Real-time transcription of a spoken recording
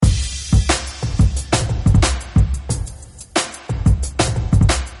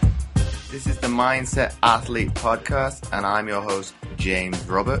Mindset Athlete podcast, and I'm your host, James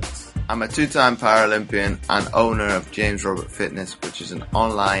Roberts. I'm a two-time Paralympian and owner of James Robert Fitness, which is an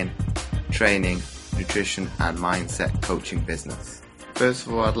online training, nutrition and mindset coaching business. First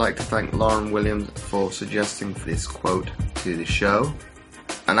of all, I'd like to thank Lauren Williams for suggesting this quote to the show.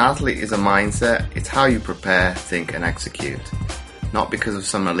 An athlete is a mindset. It's how you prepare, think and execute. Not because of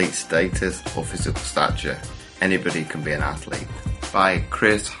some elite status or physical stature. Anybody can be an athlete. By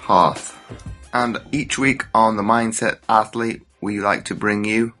Chris Harth. And each week on the Mindset Athlete, we like to bring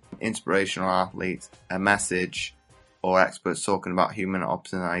you inspirational athletes, a message, or experts talking about human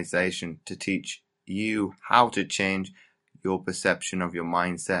optimization to teach you how to change your perception of your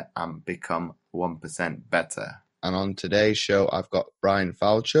mindset and become 1% better. And on today's show, I've got Bryan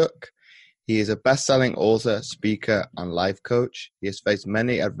Falchuk. He is a best-selling author, speaker, and life coach. He has faced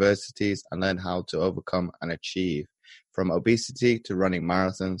many adversities and learned how to overcome and achieve. From obesity to running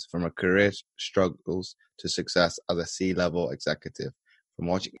marathons, from a career struggles to success as a C-level executive, from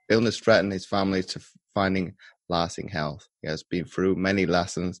watching illness threaten his family to finding lasting health. He has been through many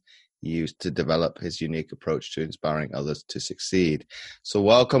lessons he used to develop his unique approach to inspiring others to succeed. So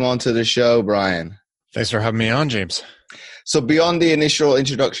welcome onto the show, Bryan. Thanks for having me on, James. So beyond the initial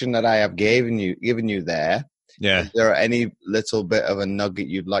introduction that I have given you there, is there any little bit of a nugget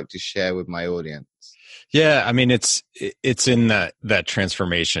you'd like to share with my audience? Yeah, I mean, it's in that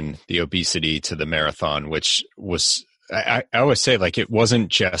transformation, the obesity to the marathon, which was, I always say, like, it wasn't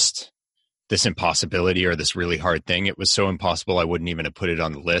just this impossibility or this really hard thing. It was so impossible I wouldn't even have put it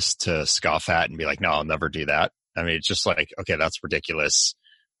on the list to scoff at and be like, no, I'll never do that. I mean, it's just like, okay, that's ridiculous.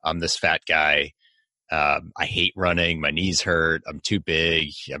 I'm this fat guy. I hate running. My knees hurt. I'm too big.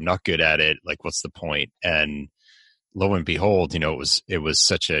 I'm not good at it. Like, what's the point? And lo and behold, it was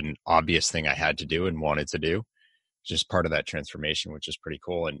such an obvious thing I had to do and wanted to do. Just part of that transformation, which is pretty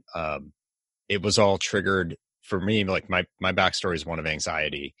cool. And it was all triggered for me. Like my backstory is one of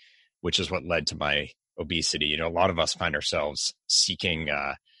anxiety, which is what led to my obesity. A lot of us find ourselves seeking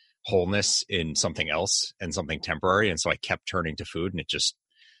wholeness in something else and something temporary. And so I kept turning to food, and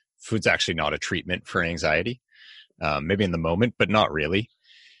food's actually not a treatment for anxiety, maybe in the moment, but not really.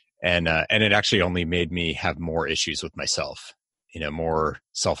 And it actually only made me have more issues with myself, more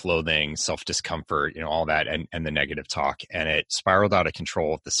self-loathing, self-discomfort, all that, and the negative talk. And it spiraled out of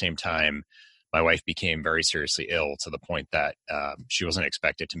control. At the same time, my wife became very seriously ill to the point that she wasn't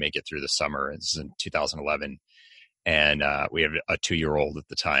expected to make it through the summer. This is in 2011. And we had a 2-year-old at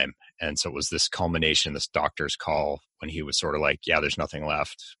the time. And so it was this culmination, this doctor's call when he was sort of like, yeah, there's nothing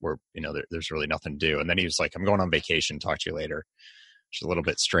left. There's really nothing to do. And then he was like, I'm going on vacation. Talk to you later. Which is a little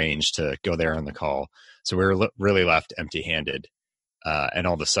bit strange to go there on the call. So we were really left empty-handed. And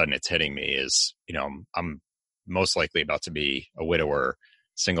all of a sudden it's hitting me is, I'm most likely about to be a widower,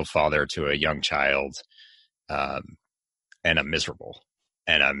 single father to a young child. And I'm miserable,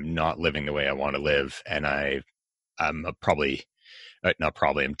 and I'm not living the way I want to live. And I'm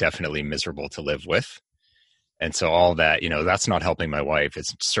definitely miserable to live with. And so all that, that's not helping my wife.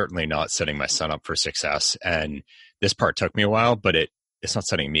 It's certainly not setting my son up for success. And this part took me a while, but it's not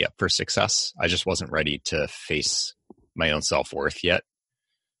setting me up for success. I just wasn't ready to face my own self-worth yet.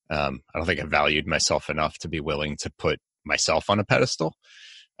 I don't think I valued myself enough to be willing to put myself on a pedestal.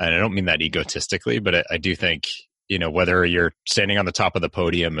 And I don't mean that egotistically, but I do think, whether you're standing on the top of the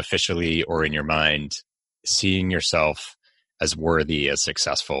podium officially or in your mind, seeing yourself as worthy, as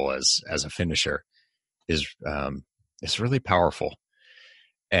successful, as a finisher is really powerful.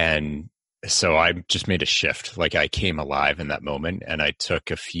 And so I just made a shift. Like, I came alive in that moment, and I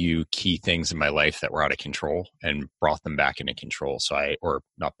took a few key things in my life that were out of control and brought them back into control. Or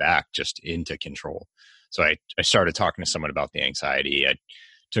not back, just into control. So I started talking to someone about the anxiety. I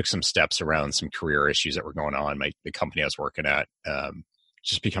took some steps around some career issues that were going on. The company I was working at,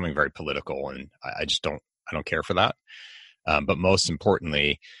 just becoming very political, and I don't care for that. But most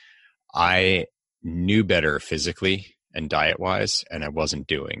importantly, I knew better physically and diet-wise, and I wasn't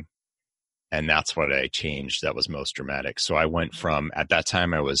doing. And that's what I changed. That was most dramatic. So I went from, at that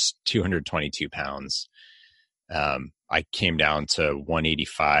time, I was 222 pounds. I came down to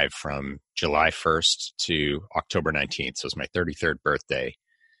 185 from July 1st to October 19th. So it was my 33rd birthday.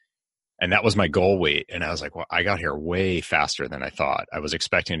 And that was my goal weight. And I was like, well, I got here way faster than I thought. I was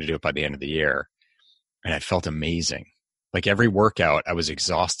expecting to do it by the end of the year. And I felt amazing. Like, every workout, I was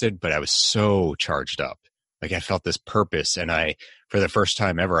exhausted, but I was so charged up. Like, I felt this purpose. And for the first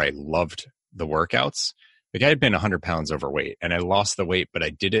time ever, I loved the workouts. Like, I had been 100 pounds overweight, and I lost the weight, but I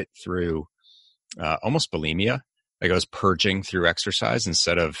did it through almost bulimia. Like, I was purging through exercise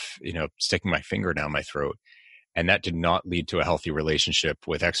instead of, sticking my finger down my throat. And that did not lead to a healthy relationship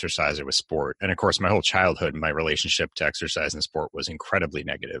with exercise or with sport. And of course, my whole childhood, my relationship to exercise and sport was incredibly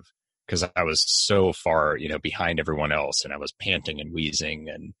negative because I was so far, behind everyone else, and I was panting and wheezing,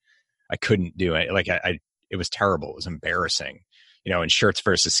 and I couldn't do it. Like it was terrible. It was embarrassing, in shirts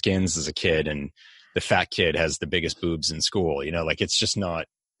versus skins as a kid, and the fat kid has the biggest boobs in school, like it's not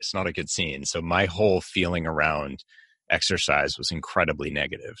a good scene. So my whole feeling around exercise was incredibly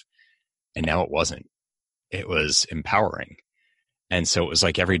negative, and now it wasn't. It was empowering. And so it was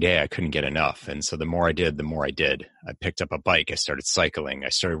like every day I couldn't get enough. And so the more I did, I picked up a bike. I started cycling. I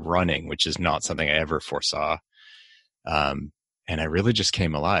started running, which is not something I ever foresaw. And I really just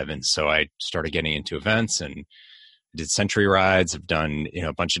came alive. And so I started getting into events and did century rides. I've done,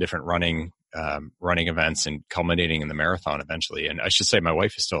 a bunch of different running events, and culminating in the marathon eventually. And I should say my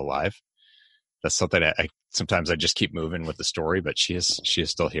wife is still alive. That's something I sometimes I just keep moving with the story, but she is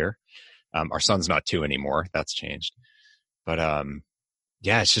still here. Our son's not 2 anymore. That's changed. But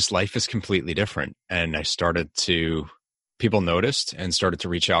it's just life is completely different. And people noticed and started to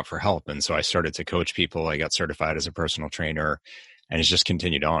reach out for help. And so I started to coach people. I got certified as a personal trainer, and it's just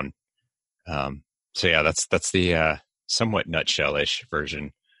continued on. That's the somewhat nutshell-ish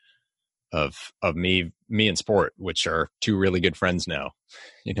version of me and sport, which are 2 really good friends now,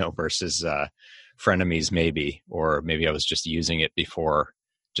 versus frenemies maybe, or maybe I was just using it before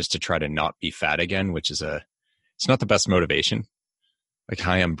just to try to not be fat again, which is it's not the best motivation. Like,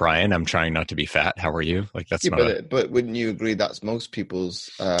 hi, I'm Bryan. I'm trying not to be fat. How are you? Like, that's but wouldn't you agree that's most people's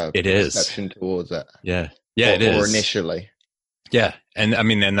perception towards it? Yeah. It is. Or initially. Yeah. And I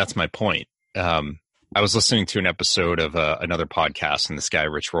mean, and that's my point. I was listening to an episode of another podcast, and this guy,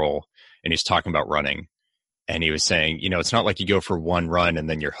 Rich Roll, and he's talking about running. And he was saying, it's not like you go for one run and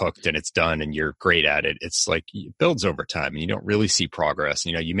then you're hooked and it's done and you're great at it. It's like it builds over time, and you don't really see progress.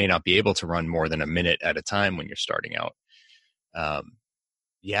 You may not be able to run more than a minute at a time when you're starting out.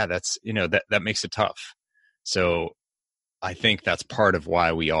 That's, that makes it tough. So I think that's part of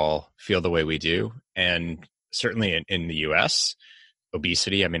why we all feel the way we do. And certainly in the US,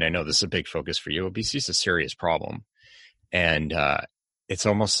 obesity, I mean, I know this is a big focus for you. Obesity is a serious problem. And, it's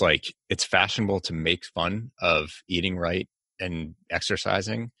almost like it's fashionable to make fun of eating right and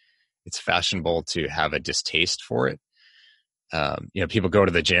exercising. It's fashionable to have a distaste for it. People go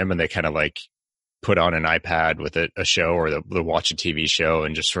to the gym and they kind of like put on an iPad with a show, or they'll watch a TV show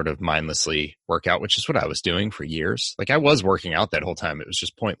and just sort of mindlessly work out, which is what I was doing for years. Like, I was working out that whole time. It was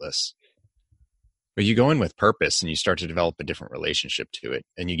just pointless. But you go in with purpose and you start to develop a different relationship to it,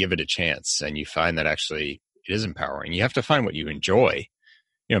 and you give it a chance, and you find that actually it is empowering. You have to find what you enjoy.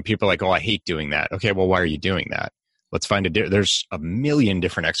 People are like, oh, I hate doing that. Okay, well, why are you doing that? Let's find there's a million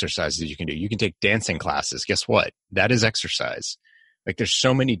different exercises you can do. You can take dancing classes. Guess what? That is exercise. Like, there's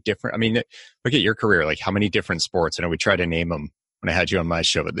so many different, I mean, look at your career, like how many different sports. I know we tried to name them when I had you on my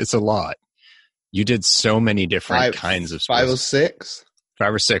show, but it's a lot. You did so many different kinds of sports. 5 or 6?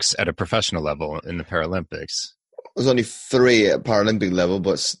 5 or 6 at a professional level in the Paralympics. There's only 3 at Paralympic level,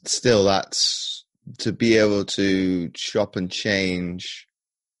 but still, that's to be able to chop and change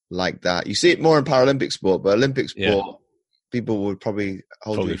like that. You see it more in Paralympic sport, but Olympic sport, people would probably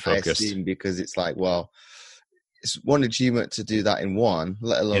hold you in high esteem, because it's like, well, it's one achievement to do that in one,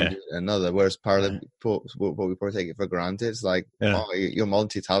 let alone do it in another. Whereas Paralympic sports, we probably take it for granted. It's like, oh, you're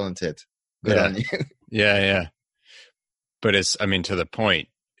multi-talented. Good on you. Yeah. But to the point,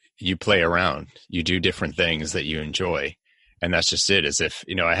 you play around, you do different things that you enjoy. And that's just it. As if,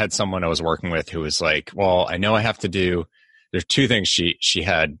 I had someone I was working with who was like, well, I know I have to do, there's 2 things she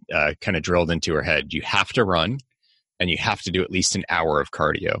had kind of drilled into her head. You have to run, and you have to do at least an hour of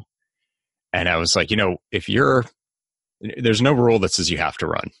cardio. And I was like, there's no rule that says you have to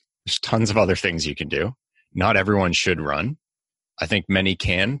run. There's tons of other things you can do. Not everyone should run. I think many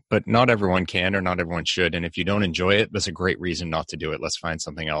can, but not everyone can, or not everyone should. And if you don't enjoy it, that's a great reason not to do it. Let's find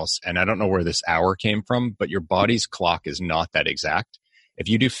something else. And I don't know where this hour came from, but your body's clock is not that exact. If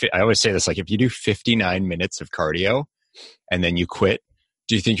you do, I always say this, like, if you do 59 minutes of cardio and then you quit,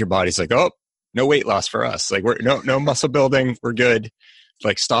 do you think your body's like, oh, no weight loss for us? Like, we're no muscle building. We're good.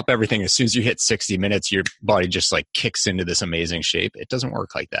 Like, stop everything. As soon as you hit 60 minutes, your body just like kicks into this amazing shape. It doesn't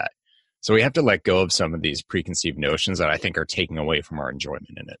work like that. So we have to let go of some of these preconceived notions that I think are taking away from our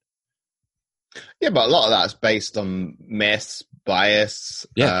enjoyment in it. Yeah, but a lot of that's based on myths, bias,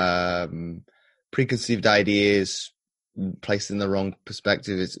 preconceived ideas, placed in the wrong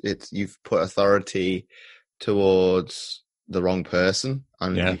perspective. It's you've put authority towards the wrong person,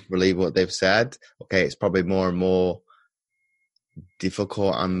 and you believe what they've said. Okay, it's probably more and more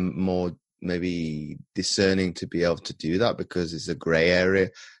difficult and more maybe discerning to be able to do that, because it's a gray area.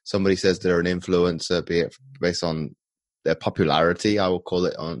 Somebody says they're an influencer, be it based on their popularity, I will call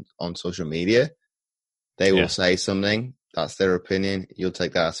it, on social media. They will say something, that's their opinion, you'll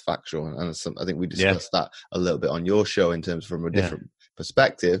take that as factual. And I think we discussed that a little bit on your show in terms from a different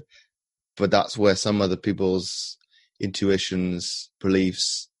perspective. But that's where some other people's intuitions,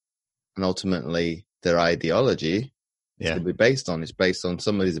 beliefs, and ultimately their ideology is going to be based on. It's based on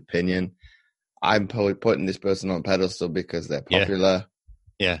somebody's opinion. I'm probably putting this person on a pedestal because they're popular.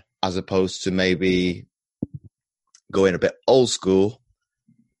 Yeah. As opposed to maybe going a bit old school,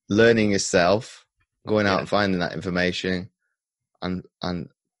 learning yourself, going out and finding that information, and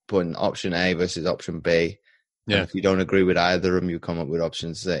putting option A versus option B. Yeah. And if you don't agree with either of them, you come up with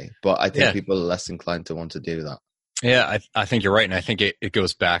option C. But I think people are less inclined to want to do that. Yeah, I think you're right. And I think it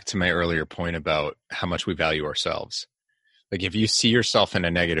goes back to my earlier point about how much we value ourselves. Like if you see yourself in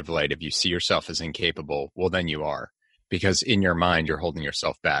a negative light, if you see yourself as incapable, well, then you are. Because in your mind, you're holding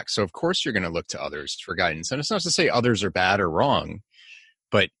yourself back. So of course you're going to look to others for guidance. And it's not to say others are bad or wrong,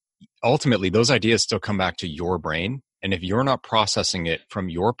 but ultimately those ideas still come back to your brain. And if you're not processing it from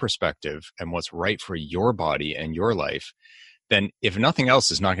your perspective and what's right for your body and your life, then if nothing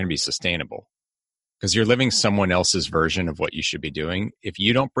else, is not going to be sustainable, because you're living someone else's version of what you should be doing. If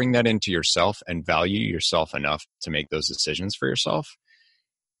you don't bring that into yourself and value yourself enough to make those decisions for yourself,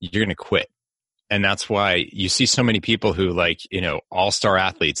 you're going to quit. And that's why you see so many people who all-star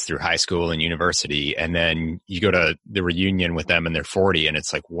athletes through high school and university. And then you go to the reunion with them and they're 40 and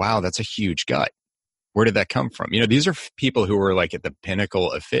it's like, wow, that's a huge gut. Where did that come from? These are people who were like at the pinnacle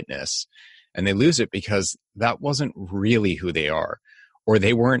of fitness and they lose it because that wasn't really who they are, or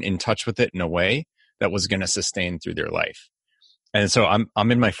they weren't in touch with it in a way that was going to sustain through their life. And so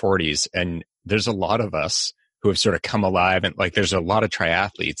I'm in my 40s and there's a lot of us who have sort of come alive, and like there's a lot of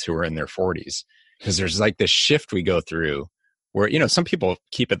triathletes who are in their 40s. Because there's like this shift we go through where, some people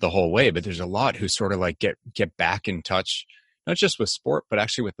keep it the whole way, but there's a lot who sort of like get back in touch, not just with sport, but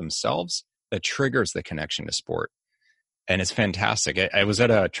actually with themselves, that triggers the connection to sport. And it's fantastic. I was at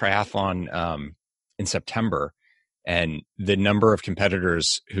a triathlon in September, and the number of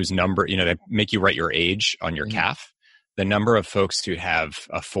competitors whose number, they make you write your age on your calf. The number of folks who have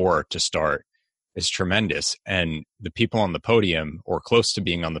a 4 to start is tremendous. And the people on the podium or close to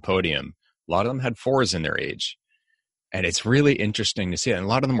being on the podium, a lot of them had 4s in their age. And it's really interesting to see it. And a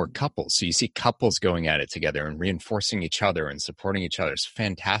lot of them were couples. So you see couples going at it together and reinforcing each other and supporting each other. It's a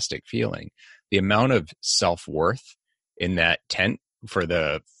fantastic feeling. The amount of self-worth in that tent for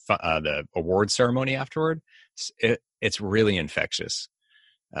the award ceremony afterward, it's really infectious.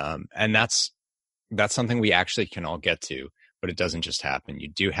 And that's something we actually can all get to, but it doesn't just happen. You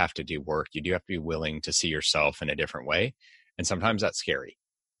do have to do work. You do have to be willing to see yourself in a different way. And sometimes that's scary.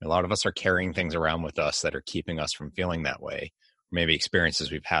 A lot of us are carrying things around with us that are keeping us from feeling that way, maybe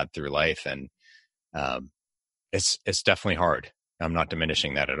experiences we've had through life. And it's definitely hard. I'm not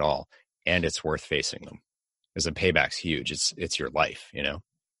diminishing that at all. And it's worth facing them, because the payback's huge. It's your life,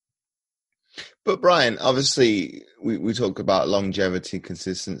 But Bryan, obviously we talk about longevity,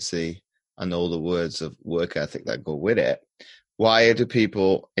 consistency, and all the words of work ethic that go with it. Why do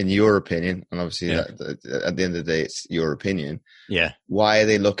people, in your opinion, and obviously at the end of the day, it's your opinion. Yeah. Why are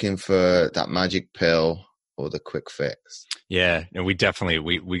they looking for that magic pill or the quick fix? Yeah. And we definitely,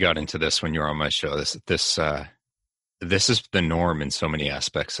 we got into this when you were on my show. This is the norm in so many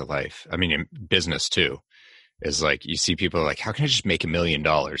aspects of life. I mean, in business too, is like, you see people like, how can I just make $1 million?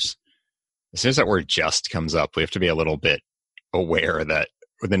 As soon as that word just comes up, we have to be a little bit aware that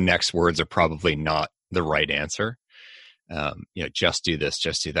the next words are probably not the right answer. Just do this,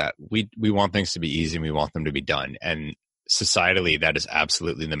 just do that. We want things to be easy and we want them to be done. And societally, that is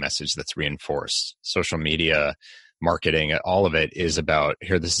absolutely the message that's reinforced. Social media, marketing, all of it is about,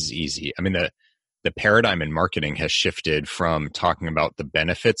 here, this is easy. I mean, the paradigm in marketing has shifted from talking about the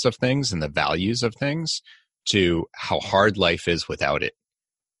benefits of things and the values of things to how hard life is without it.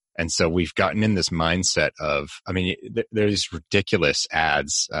 And so we've gotten in this mindset of, there's ridiculous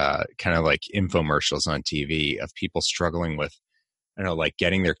ads, kind of like infomercials on TV of people struggling with, like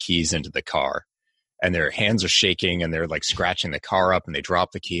getting their keys into the car, and their hands are shaking and they're like scratching the car up and they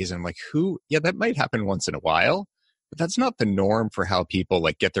drop the keys. And I'm like, that might happen once in a while, but that's not the norm for how people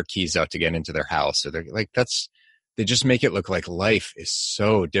like get their keys out to get into their house. Or they're like, they just make it look like life is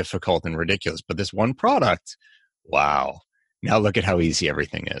so difficult and ridiculous. But this one product, wow. Now look at how easy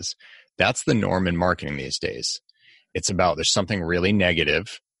everything is. That's the norm in marketing these days. It's about, there's something really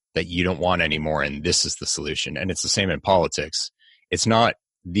negative that you don't want anymore, and this is the solution. And it's the same in politics. It's not,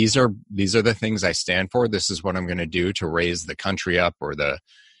 these are the things I stand for. This is what I'm going to do to raise the country up, or the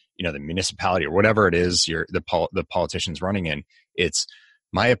the municipality or whatever it is the politician's running in. It's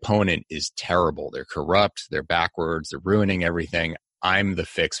my opponent is terrible. They're corrupt. They're backwards. They're ruining everything. I'm the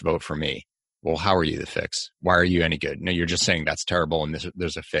fix. Vote for me. Well, how are you the fix? Why are you any good? No, you're just saying that's terrible and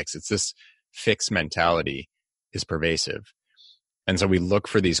there's a fix. It's this fix mentality is pervasive. And so we look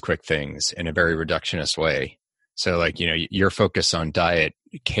for these quick things in a very reductionist way. So like, your focus on diet,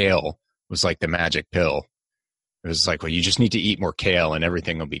 kale was like the magic pill. It was like, well, you just need to eat more kale and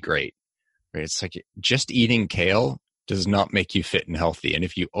everything will be great. Right? It's like just eating kale does not make you fit and healthy. And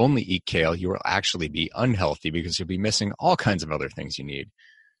if you only eat kale, you will actually be unhealthy because you'll be missing all kinds of other things you need.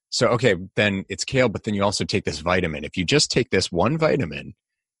 So, okay, then it's kale, but then you also take this vitamin. If you just take this one vitamin,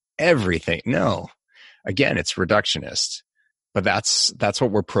 everything, no. Again, it's reductionist, but that's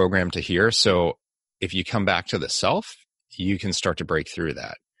what we're programmed to hear. So if you come back to the self, you can start to break through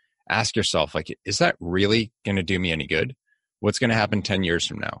that. Ask yourself, like, is that really going to do me any good? What's going to happen 10 years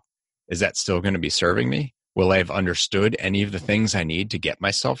from now? Is that still going to be serving me? Will I have understood any of the things I need to get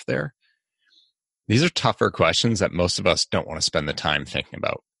myself there? These are tougher questions that most of us don't want to spend the time thinking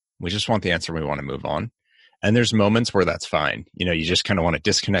about. We just want the answer. We want to move on. And there's moments where that's fine. You just kind of want to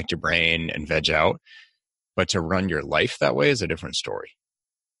disconnect your brain and veg out. But to run your life that way is a different story.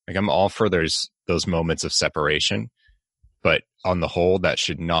 Like I'm all for those moments of separation. But on the whole, that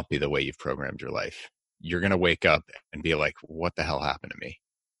should not be the way you've programmed your life. You're going to wake up and be like, what the hell happened to me?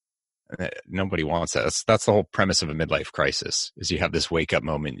 Nobody wants that. That's the whole premise of a midlife crisis is you have this wake up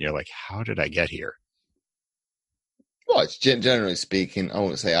moment. And you're like, how did I get here? Well, it's generally speaking, I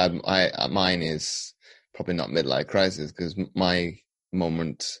won't say mine is probably not midlife crisis because my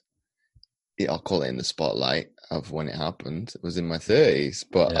moment, I'll call it in the spotlight of when it happened, it was in my 30s.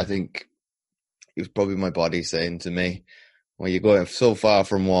 But I think it was probably my body saying to me, well, you're going so far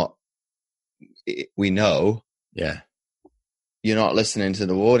from what we know. Yeah. You're not listening to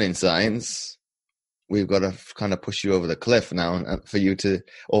the warning signs. We've got to kind of push you over the cliff now and for you to,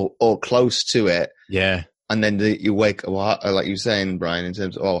 or close to it. Yeah. And then you wake up, like you were saying, Brian, in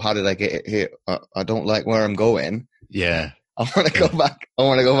terms of, how did I get here? I don't like where I'm going. Yeah. I want to go back. I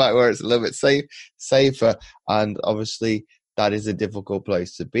want to go back where it's a little bit safer. And obviously that is a difficult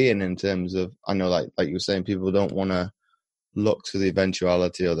place to be in terms of, I know, like you were saying, people don't want to look to the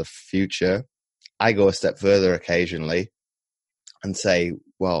eventuality or the future. I go a step further occasionally and say,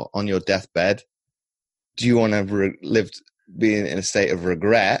 well, on your deathbed, do you want to be in a state of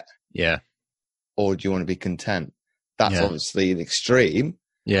regret? Yeah. Or do you want to be content? That's obviously an extreme.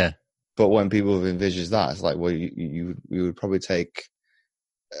 Yeah. But when people have envisaged that, it's like, well, you would probably take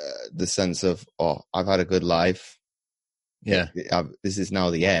the sense of, I've had a good life. Yeah. This is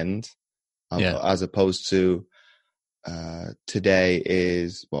now the end. As opposed to today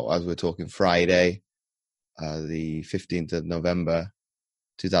is, as we're talking Friday, the 15th of November,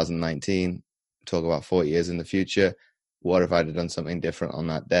 2019, talk about 40 years in the future. What if I'd have done something different on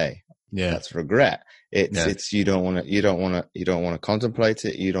that day? Yeah. That's regret. It's you don't want to contemplate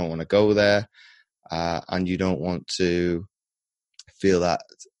it. You don't want to go there. And you don't want to feel that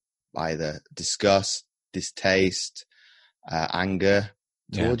either disgust, distaste, anger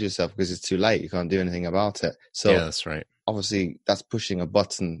towards yourself because it's too late. You can't do anything about it. So that's right. Obviously that's pushing a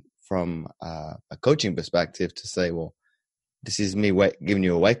button from a coaching perspective to say, well, this is me giving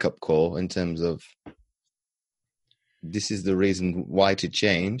you a wake up call in terms of this is the reason why to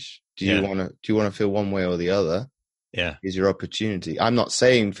change. Do you want to feel one way or the other? Yeah. Is your opportunity. I'm not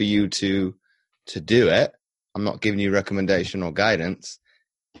saying for you to do it. I'm not giving you recommendation or guidance.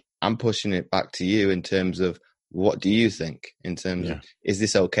 I'm pushing it back to you in terms of what do you think in terms of, is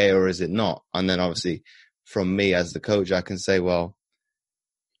this okay or is it not? And then obviously from me as the coach, I can say, well,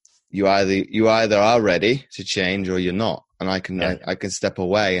 you either are ready to change or you're not. And I can step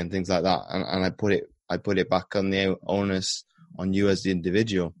away and things like that. And I put it back on the onus on you as the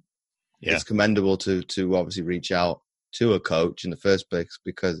individual. Yeah. It's commendable to obviously reach out to a coach in the first place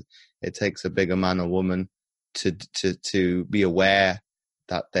because it takes a bigger man or woman to be aware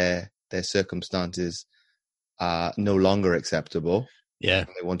that their circumstances are no longer acceptable. Yeah.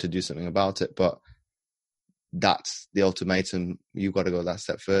 They want to do something about it, but that's the ultimatum. You've got to go that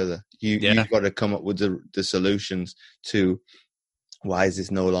step further. You've got to come up with the solutions to why is this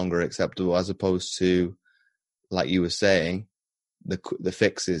no longer acceptable, as opposed to, like you were saying, the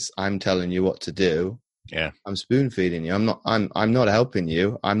fix is I'm telling you what to do. Yeah. I'm spoon feeding you. I'm not helping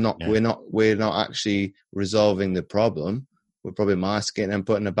you. We're not actually resolving the problem. We're probably masking and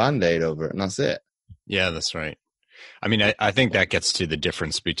putting a Band-Aid over it, and that's it. Yeah, that's right. I mean, I think that gets to the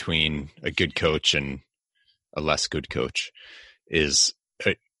difference between a good coach and a less good coach is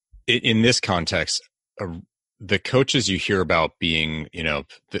in this context, the coaches you hear about being,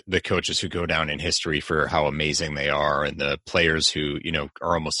 the coaches who go down in history for how amazing they are, and the players who,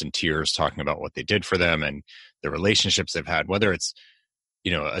 are almost in tears talking about what they did for them and the relationships they've had, whether it's,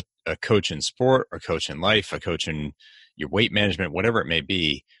 a coach in sport, a coach in life, a coach in your weight management, whatever it may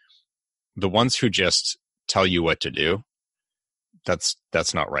be, the ones who just tell you what to do, that's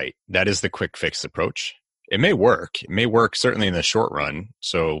not right. That is the quick fix approach. It may work. It may work certainly in the short run.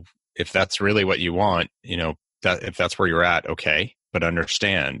 So if that's really what you want, that if that's where you're at, okay. But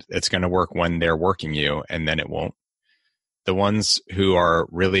understand it's going to work when they're working you, and then it won't. The ones who are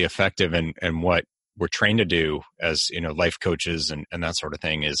really effective and what we're trained to do as, life coaches and that sort of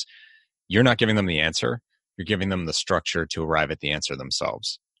thing is you're not giving them the answer. You're giving them the structure to arrive at the answer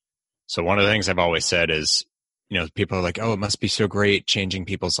themselves. So one of the things I've always said is, people are like, oh, it must be so great changing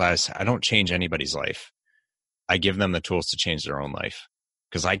people's lives. I don't change anybody's life. I give them the tools to change their own life,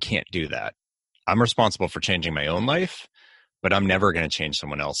 because I can't do that. I'm responsible for changing my own life, but I'm never going to change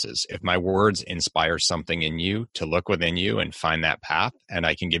someone else's. If my words inspire something in you to look within you and find that path, and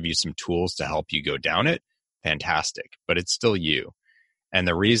I can give you some tools to help you go down it, fantastic. But it's still you. And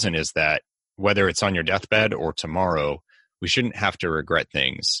the reason is that whether it's on your deathbed or tomorrow, we shouldn't have to regret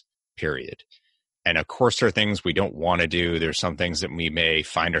things, period. And of course, there are things we don't want to do. There's some things that we may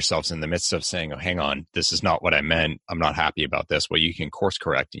find ourselves in the midst of saying, oh, hang on, this is not what I meant. I'm not happy about this. Well, you can course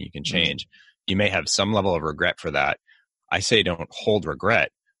correct and you can change. You may have some level of regret for that. I say don't hold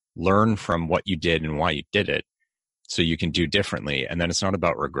regret. Learn from what you did and why you did it so you can do differently. And then it's not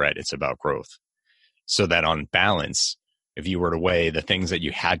about regret. It's about growth. So that on balance, if you were to weigh the things that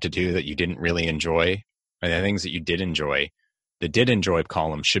you had to do that you didn't really enjoy and the things that you did enjoy, the did enjoy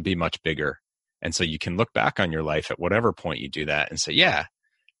column should be much bigger. And so you can look back on your life at whatever point you do that and say, yeah,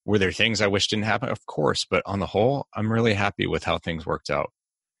 were there things I wish didn't happen? Of course. But on the whole, I'm really happy with how things worked out.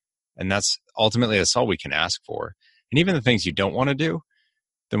 And that's all we can ask for. And even the things you don't want to do,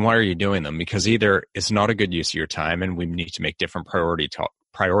 then why are you doing them? Because either it's not a good use of your time and we need to make different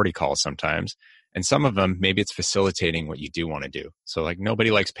priority calls sometimes. And some of them, maybe it's facilitating what you do want to do. So like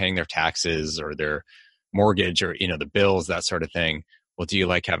nobody likes paying their taxes or their mortgage or, the bills, that sort of thing. Well, do you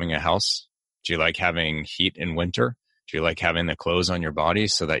like having a house? Do you like having heat in winter? Do you like having the clothes on your body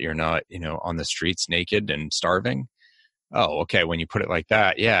so that you're not, on the streets naked and starving? Oh, okay. When you put it like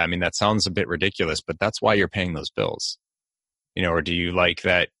that, yeah, I mean, that sounds a bit ridiculous, but that's why you're paying those bills. Or do you like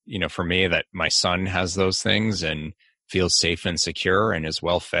that, for me, that my son has those things and feels safe and secure and is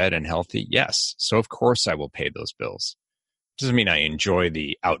well fed and healthy? Yes. So of course I will pay those bills. Doesn't mean I enjoy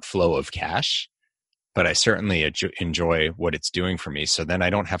the outflow of cash, but I certainly enjoy what it's doing for me. So then I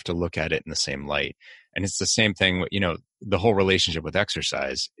don't have to look at it in the same light. And it's the same thing, the whole relationship with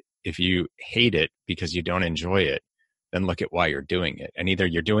exercise. If you hate it because you don't enjoy it, then look at why you're doing it. And either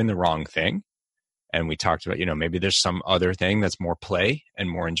you're doing the wrong thing, and we talked about, maybe there's some other thing that's more play and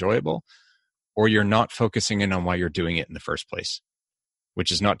more enjoyable, or you're not focusing in on why you're doing it in the first place,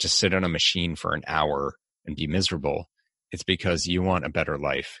 which is not to sit on a machine for an hour and be miserable. It's because you want a better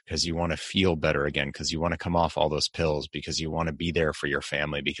life, because you want to feel better again, because you want to come off all those pills, because you want to be there for your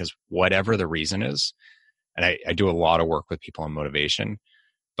family, because whatever the reason is. And I do a lot of work with people on motivation,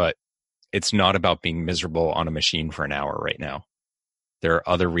 but it's not about being miserable on a machine for an hour right now. There are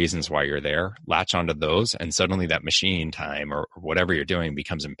other reasons why you're there. Latch onto those, and suddenly that machine time or whatever you're doing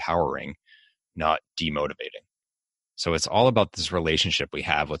becomes empowering, not demotivating. So it's all about this relationship we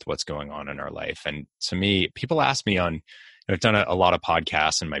have with what's going on in our life. And to me, people ask me I've done a lot of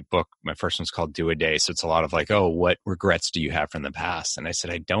podcasts, and my book, my first one's called Do a Day. So it's a lot of like, oh, what regrets do you have from the past? And I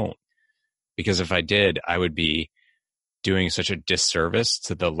said, I don't, because if I did, I would be doing such a disservice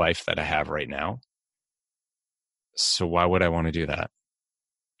to the life that I have right now. So why would I want to do that?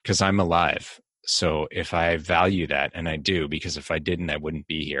 Because I'm alive. So if I value that, and I do, because if I didn't, I wouldn't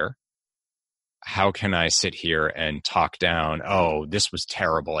be here. How can I sit here and talk down, oh, this was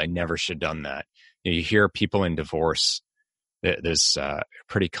terrible, I never should have done that? You hear people in divorce, there's a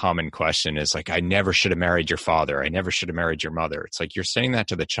pretty common question is like, I never should have married your father. I never should have married your mother. It's like you're saying that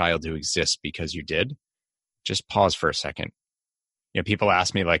to the child who exists because you did. Just pause for a second. People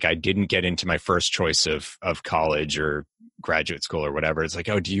ask me like, I didn't get into my first choice of college or graduate school or whatever. It's like,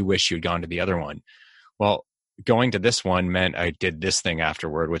 oh, do you wish you'd gone to the other one? Well, going to this one meant I did this thing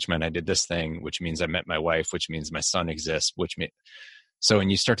afterward, which meant I did this thing, which means I met my wife, which means my son exists, so when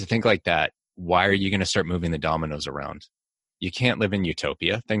you start to think like that, why are you going to start moving the dominoes around? You can't live in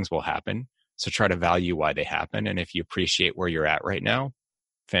utopia. Things will happen. So try to value why they happen. And if you appreciate where you're at right now,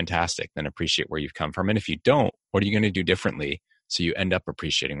 fantastic. Then appreciate where you've come from. And if you don't, what are you going to do differently so you end up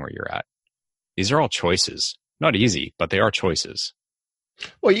appreciating where you're at? These are all choices. Not easy, but they are choices.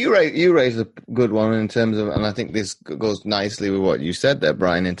 Well, you raise a good one in terms of, and I think this goes nicely with what you said there,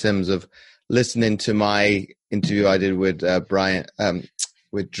 Brian, in terms of listening to my interview I did with Brian,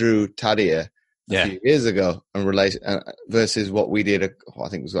 with Drew Tadia a Yeah. few years ago, and versus what we did. I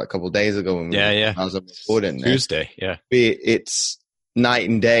think it was like a couple of days ago when I was recording this. Tuesday. Yeah. It's night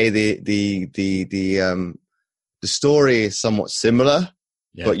and day. The story is somewhat similar,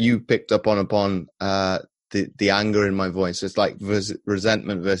 but you picked up upon the anger in my voice. It's like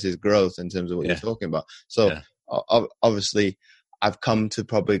resentment versus growth in terms of what you're talking about. So obviously, I've come to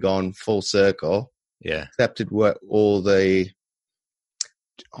probably gone full circle. Yeah. Accepted what all the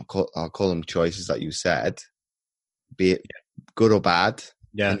I'll call them choices that you said, be it good or bad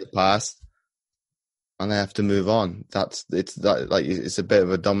in the past, and I have to move on. It's a bit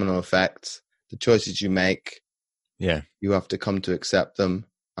of a domino effect. The choices you make, you have to come to accept them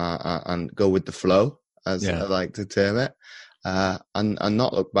and go with the flow, as I like to term it, and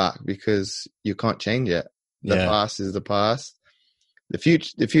not look back, because you can't change it. The past is the past. The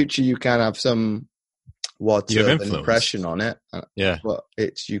future you can have some an impression on it. But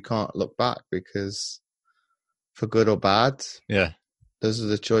you can't look back, because for good or bad, those are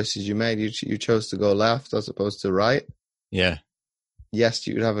the choices you made. You chose to go left as opposed to right. Yeah. Yes,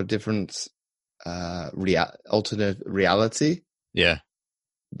 you would have a different alternate reality. Yeah.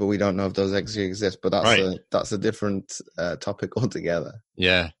 But we don't know if those actually exist. But that's a different topic altogether.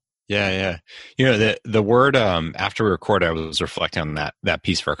 Yeah. Yeah. You know, the word after we record, I was reflecting on that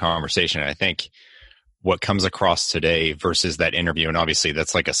piece for our conversation. I think what comes across today versus that interview, and obviously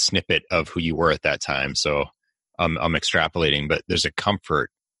that's like a snippet of who you were at that time. So I'm extrapolating, but there's a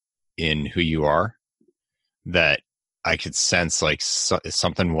comfort in who you are that I could sense, like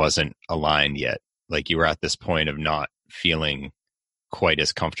something wasn't aligned yet. Like you were at this point of not feeling quite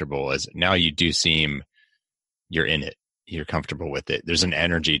as comfortable as now. You do seem you're in it. You're comfortable with it. There's an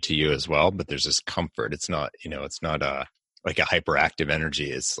energy to you as well, but there's this comfort. It's not, it's not like a hyperactive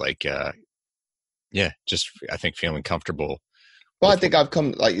energy. It's like, just I think feeling comfortable. Well, I think I've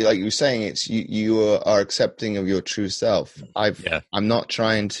come, like you were saying, it's you are accepting of your true self. I'm not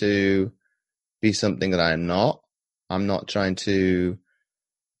trying to be something that I am not. I'm not trying to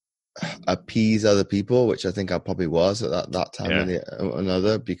appease other people, which I think I probably was at that time or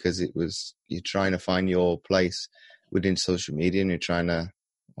another, because it was, you're trying to find your place within social media, and you're trying to,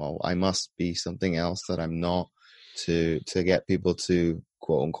 I must be something else that I'm not to get people to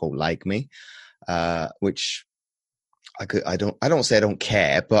quote unquote like me, which I don't say I don't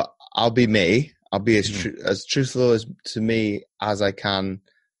care, but I'll be me. I'll be as truthful to me as I can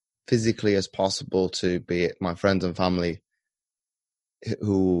physically as possible, to be it my friends and family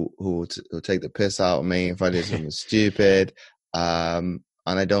who take the piss out of me if I did something stupid. And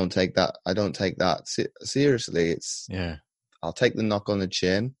I don't take that seriously. I'll take the knock on the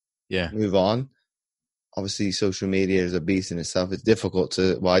chin. Move on. Obviously, social media is a beast in itself. It's difficult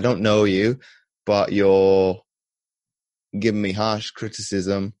I don't know you, but you're giving me harsh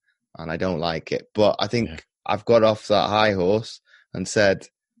criticism, and I don't like it. But I think I've got off that high horse and said,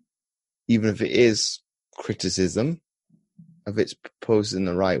 even if it is criticism, if it's posed in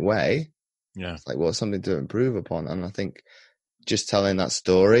the right way, it's like, it's something to improve upon. And I think just telling that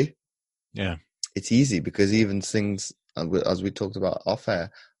story, it's easy, because even things, as we talked about off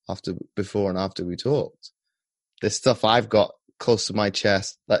air, before and after we talked, there's stuff I've got close to my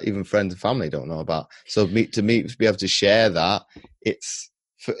chest that even friends and family don't know about. So to be able to share that, it's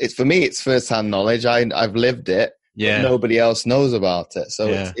for me, it's firsthand knowledge. I've lived it, but nobody else knows about it.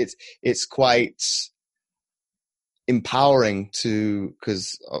 So it's quite empowering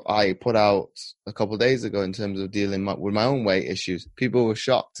because I put out a couple of days ago in terms of dealing with my own weight issues. People were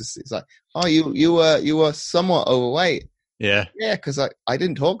shocked to see. It's like, oh, you were somewhat overweight. Yeah, because I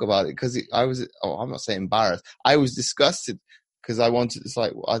didn't talk about it because I was, I'm not saying embarrassed. I was disgusted because I wanted, it's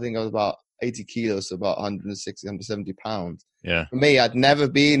like, I think I was about 80 kilos, so about 160, 170 pounds. Yeah. For me, I'd never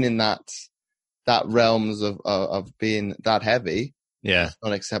been in that realms of being that heavy. Yeah. It's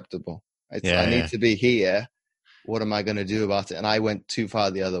not acceptable. I need to be here. What am I going to do about it? And I went too far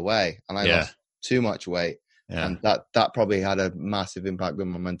the other way, and I lost too much weight. Yeah. And that probably had a massive impact on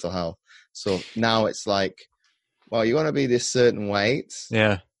my mental health. So now it's like, well, you want to be this certain weight.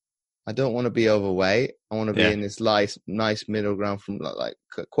 Yeah. I don't want to be overweight. I want to be in this nice middle ground from like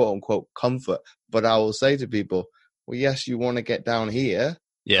quote unquote comfort. But I will say to people, well, yes, you want to get down here.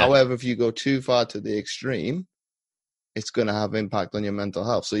 Yeah. However, if you go too far to the extreme, it's going to have impact on your mental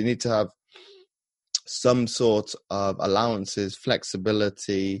health. So you need to have some sort of allowances,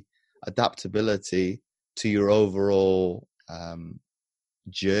 flexibility, adaptability to your overall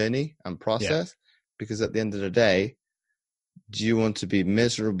journey and process. Yeah. Because at the end of the day, do you want to be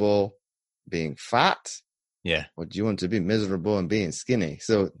miserable being fat? Yeah. Or do you want to be miserable and being skinny?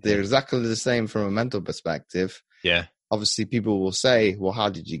 So they're exactly the same from a mental perspective. Yeah. Obviously, people will say, well, how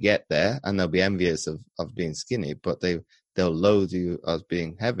did you get there? And they'll be envious of being skinny, but they'll loathe you as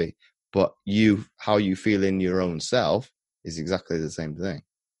being heavy. But how you feel in your own self is exactly the same thing.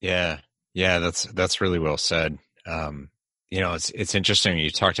 Yeah. Yeah. That's really well said. It's interesting.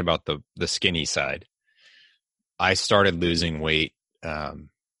 You talked about the skinny side. I started losing weight,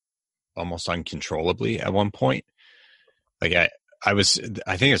 almost uncontrollably at one point. Like I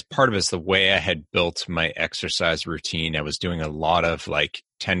think as part of it's the way I had built my exercise routine. I was doing a lot of like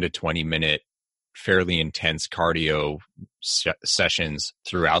 10 to 20 minute, fairly intense cardio sessions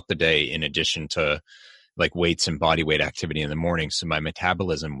throughout the day, in addition to like weights and body weight activity in the morning. So my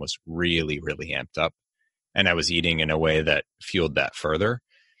metabolism was really, really amped up, and I was eating in a way that fueled that further.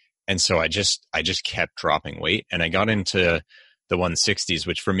 And so I just kept dropping weight, and I got into the 160s,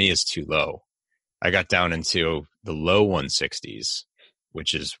 which for me is too low. I got down into the low 160s,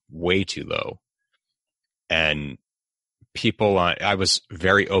 which is way too low. And I was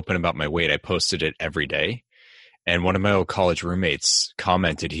very open about my weight. I posted it every day. And one of my old college roommates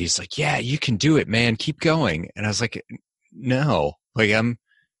commented, he's like, yeah, you can do it, man. Keep going. And I was like, no, like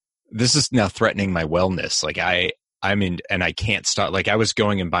this is now threatening my wellness. Like I'm in, and I can't stop. Like I was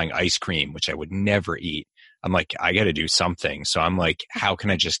going and buying ice cream, which I would never eat. I'm like, I got to do something. So I'm like, how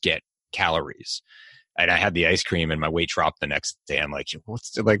can I just get calories? And I had the ice cream and my weight dropped the next day. I'm like, what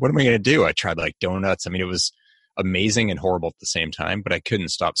am I going to do? I tried like donuts. I mean, it was amazing and horrible at the same time, but I couldn't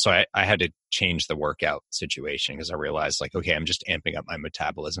stop. So I had to change the workout situation, because I realized like, okay, I'm just amping up my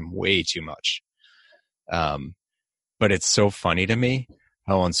metabolism way too much. But it's so funny to me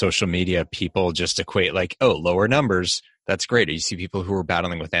how on social media, people just equate like, oh, lower numbers, that's great. Or you see people who are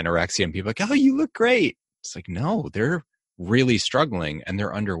battling with anorexia and people like, oh, you look great. It's like, no, they're really struggling and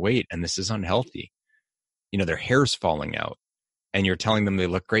they're underweight and this is unhealthy. Their hair's falling out and you're telling them they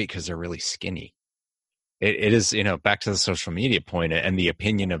look great because they're really skinny. It is, back to the social media point and the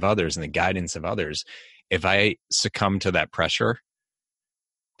opinion of others and the guidance of others. If I succumb to that pressure,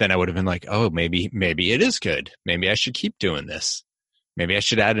 then I would have been like, oh, maybe it is good. Maybe I should keep doing this. Maybe I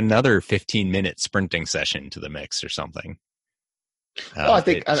should add another 15-minute sprinting session to the mix or something. I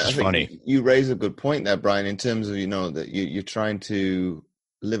think you raise a good point there, Bryan, in terms of, that you're trying to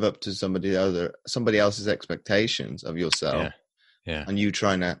live up to somebody else's expectations of yourself. Yeah. And you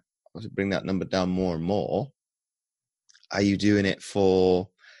trying to bring that number down more and more. Are you doing it for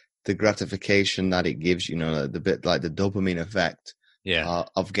the gratification that it gives, the bit like the dopamine effect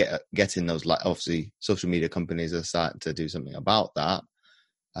of getting those, like, obviously social media companies are starting to do something about that.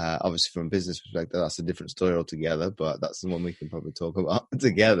 Obviously from a business perspective, that's a different story altogether, but that's the one we can probably talk about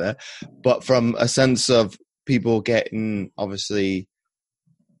together. But from a sense of people getting, obviously,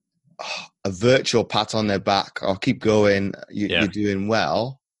 a virtual pat on their back or keep going, you're doing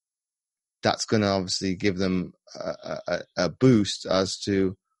well, that's going to obviously give them a boost as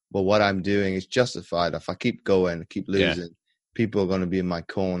to, well, what I'm doing is justified. If I keep going, keep losing, people are going to be in my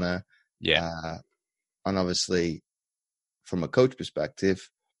corner. And obviously from a coach perspective,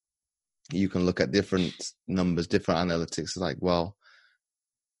 you can look at different numbers, different analytics. Like, well,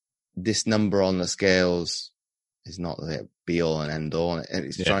 this number on the scales is not the be all and end all, and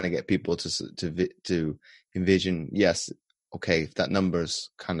it's trying to get people to envision. Yes, okay, if that number's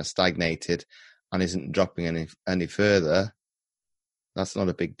kind of stagnated and isn't dropping any further, that's not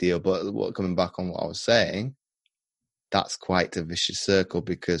a big deal. But coming back on what I was saying, that's quite a vicious circle,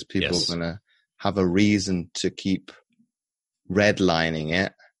 because people are going to have a reason to keep redlining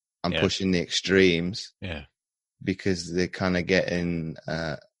it and pushing the extremes, because they're kind of getting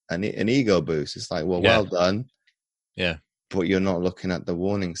an ego boost. It's like, well done. Yeah. But you're not looking at the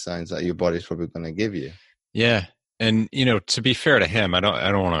warning signs that your body's probably going to give you. Yeah. And, to be fair to him, I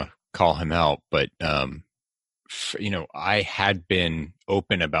don't want to call him out, but, I had been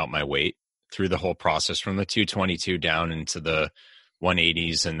open about my weight through the whole process, from the 222 down into the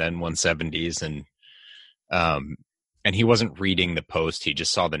 180s and then 170s. And he wasn't reading the post. He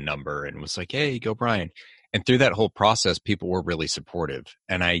just saw the number and was like, hey, go Bryan. And through that whole process, people were really supportive.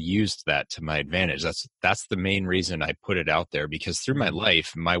 And I used that to my advantage. That's the main reason I put it out there, because through my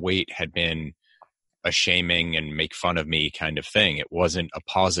life, my weight had been a shaming and make fun of me kind of thing. It wasn't a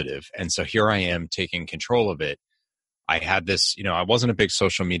positive. And so here I am taking control of it. I had this, I wasn't a big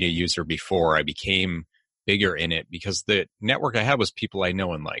social media user before. I became bigger in it because the network I had was people I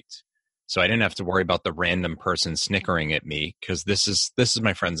know and liked. So I didn't have to worry about the random person snickering at me, because this is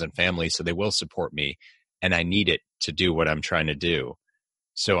my friends and family, so they will support me. And I need it to do what I'm trying to do.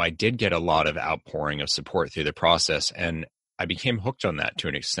 So I did get a lot of outpouring of support through the process. And I became hooked on that to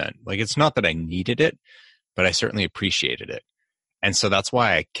an extent. Like, it's not that I needed it, but I certainly appreciated it. And so that's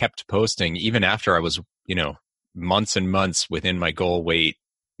why I kept posting even after I was, months and months within my goal weight,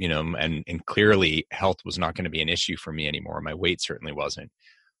 and clearly health was not going to be an issue for me anymore. My weight certainly wasn't.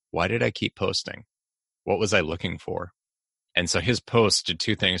 Why did I keep posting? What was I looking for? And so his post did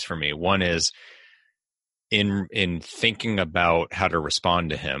two things for me. One is in thinking about how to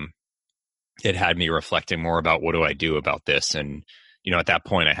respond to him, it had me reflecting more about what do I do about this? And, at that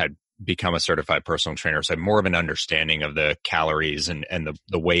point I had become a certified personal trainer. So I had more of an understanding of the calories and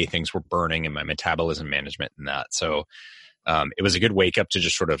the way things were burning and my metabolism management and that. So it was a good wake up to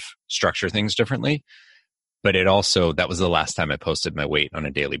just sort of structure things differently. But that was the last time I posted my weight on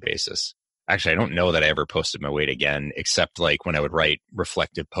a daily basis. Actually, I don't know that I ever posted my weight again, except like when I would write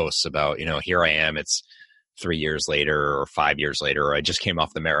reflective posts about, here I am, it's 3 years later or 5 years later, or I just came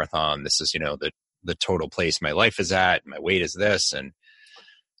off the marathon. This is, the total place my life is at. My weight is this. And,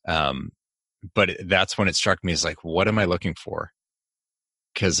 but that's when it struck me as like, what am I looking for?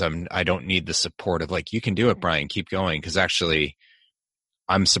 Cause I don't need the support of like, you can do it, Bryan, keep going. Cause actually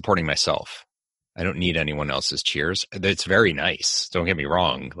I'm supporting myself. I don't need anyone else's cheers. It's very nice. Don't get me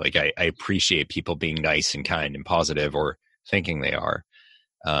wrong. Like I appreciate people being nice and kind and positive or thinking they are.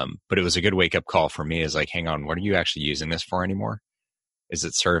 But it was a good wake up call for me is like, hang on, what are you actually using this for anymore? Is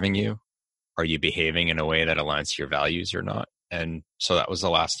it serving you? Are you behaving in a way that aligns to your values or not? And so that was the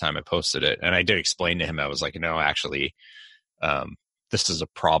last time I posted it. And I did explain to him, I was like, no, actually, this is a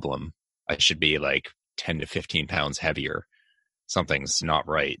problem. I should be like 10 to 15 pounds heavier. Something's not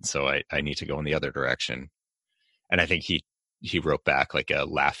right. So I need to go in the other direction. And I think he wrote back like a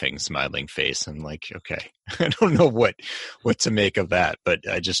laughing, smiling face. And like, okay, I don't know what to make of that, but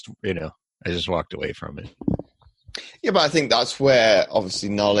I just walked away from it. Yeah, but I think that's where obviously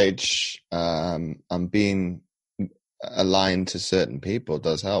knowledge and being aligned to certain people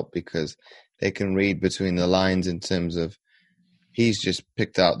does help, because they can read between the lines in terms of he's just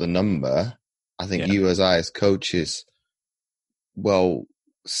picked out the number. I think you as coaches will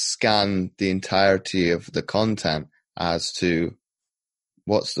scan the entirety of the content as to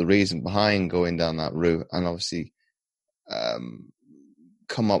what's the reason behind going down that route, and obviously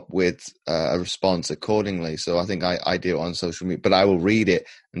come up with a response accordingly. So I think I do it on social media, but I will read it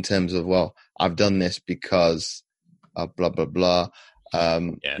in terms of, well, I've done this because of blah, blah, blah.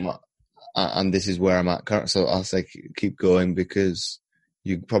 And this is where I'm at currently. So I'll say, keep going, because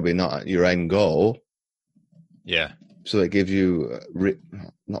you're probably not at your end goal. Yeah. So it gives you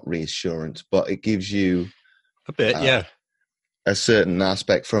not reassurance, but it gives you a bit, a certain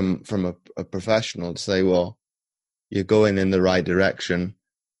aspect from a professional to say, well, you're going in the right direction.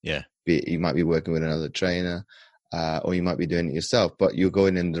 Yeah. You might be working with another trainer, or you might be doing it yourself, but you're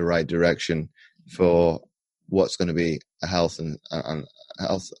going in the right direction for what's going to be a health and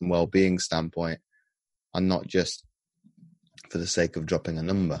well-being standpoint, and not just for the sake of dropping a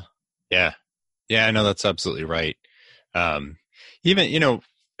number. Yeah. Yeah, I know that's absolutely right. Even,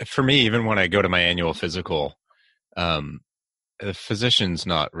 for me, even when I go to my annual physical, the physician's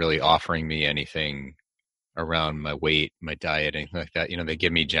not really offering me anything around my weight, my diet, anything like that. They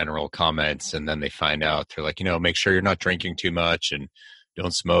give me general comments, and then they find out, they're like, make sure you're not drinking too much and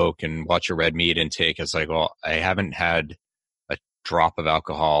don't smoke and watch your red meat intake. It's like, well, I haven't had a drop of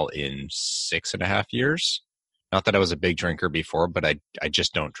alcohol in 6.5 years. Not that I was a big drinker before, but I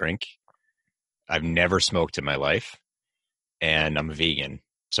just don't drink. I've never smoked in my life, and I'm a vegan.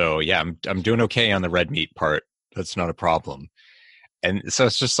 So yeah, I'm doing okay on the red meat part. That's not a problem. And so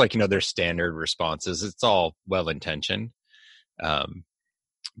it's just like, their standard responses. It's all well-intentioned.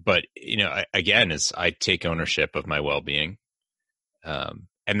 But, again, I take ownership of my well-being.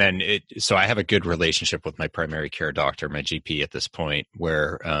 And then so I have a good relationship with my primary care doctor, my GP at this point,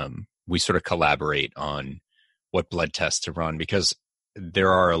 where we sort of collaborate on what blood tests to run, because there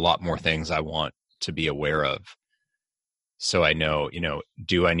are a lot more things I want to be aware of. So I know,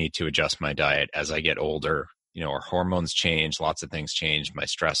 do I need to adjust my diet as I get older? Our hormones change, lots of things change, my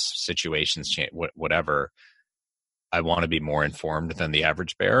stress situations change, whatever. I want to be more informed than the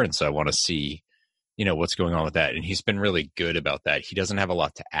average bear. And so I want to see, what's going on with that. And he's been really good about that. He doesn't have a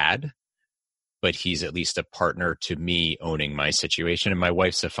lot to add, but he's at least a partner to me owning my situation. And my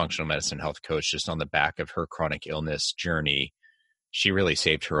wife's a functional medicine health coach. Just on the back of her chronic illness journey, she really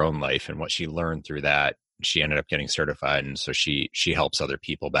saved her own life. And what she learned through that, she ended up getting certified. And so she helps other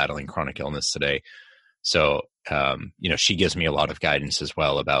people battling chronic illness today. So, she gives me a lot of guidance as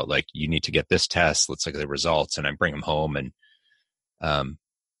well about, like, you need to get this test. Let's look at the results, and I bring them home. And,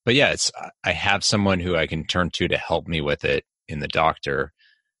 but yeah, I have someone who I can turn to help me with it in the doctor,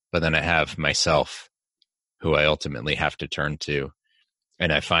 but then I have myself who I ultimately have to turn to.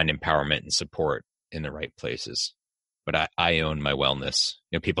 And I find empowerment and support in the right places. But I own my wellness.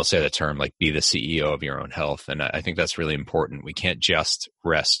 People say the term like be the CEO of your own health. And I think that's really important. We can't just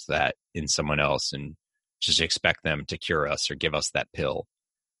rest that in someone else and just expect them to cure us or give us that pill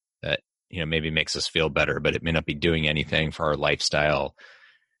that, maybe makes us feel better, but it may not be doing anything for our lifestyle,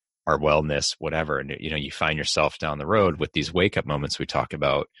 our wellness, whatever. And, you find yourself down the road with these wake up moments we talk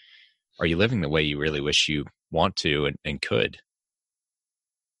about. Are you living the way you really wish you want to and could?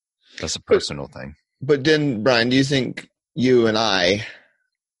 That's a personal thing. But then, Bryan, do you think you and I,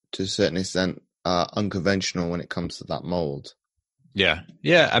 to a certain extent, are unconventional when it comes to that mold? Yeah.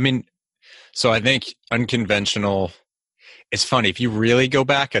 I mean, so I think unconventional, it's funny. If you really go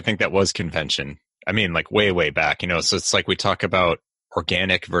back, I think that was convention. I mean, like way, way back, so it's like we talk about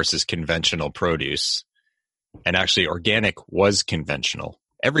organic versus conventional produce. And actually, organic was conventional.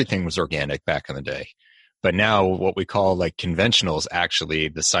 Everything was organic back in the day. But now what we call like conventional is actually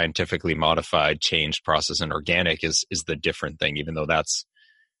the scientifically modified changed process, and organic is the different thing, even though that's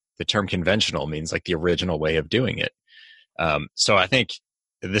the term conventional means like the original way of doing it. So I think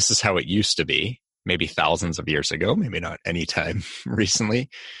this is how it used to be, maybe thousands of years ago, maybe not anytime recently,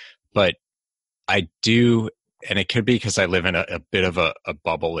 but I do, and it could be because I live in a bit of a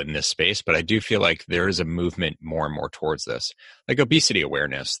bubble in this space, but I do feel like there is a movement more and more towards this. Like obesity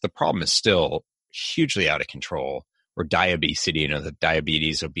awareness, the problem is still hugely out of control, or diabetes, the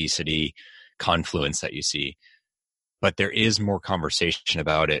diabetes, obesity confluence that you see. But there is more conversation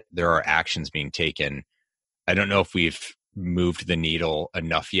about it. There are actions being taken. I don't know if we've moved the needle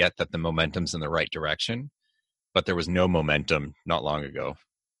enough yet that the momentum's in the right direction, but there was no momentum not long ago.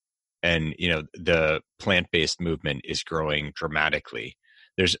 And, the plant-based movement is growing dramatically.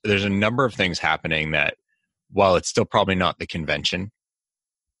 There's a number of things happening that, while it's still probably not the convention,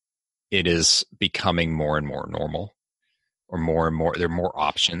 it is becoming more and more normal, or more and more, there are more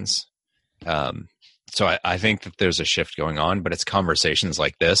options. So I think that there's a shift going on, but it's conversations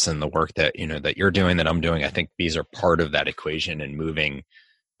like this and the work that, that you're doing, that I'm doing. I think these are part of that equation and moving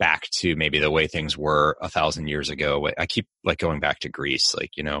back to maybe the way things were 1,000 years ago. I keep like going back to Greece,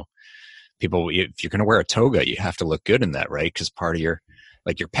 like, people, if you're going to wear a toga, you have to look good in that, right? Because part of your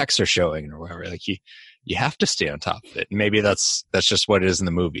pecs are showing or whatever, like you have to stay on top of it. And maybe that's just what it is in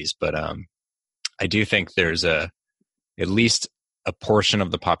the movies. But I do think there's at least a portion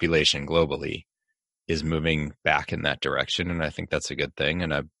of the population globally is moving back in that direction. And I think that's a good thing.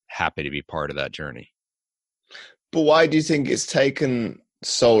 And I'm happy to be part of that journey. But why do you think it's taken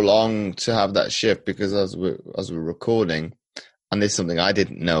so long to have that shift? Because as we're recording, and this is something I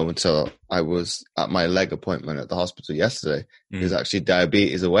didn't know until I was at my leg appointment at the hospital yesterday. It was actually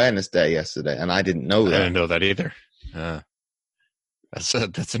Diabetes Awareness Day yesterday, and I didn't know that. I didn't know that either.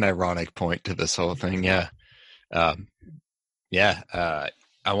 That's an ironic point to this whole thing. Yeah. I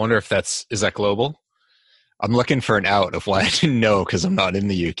wonder if is that global? I'm looking for an out of why I didn't know, because I'm not in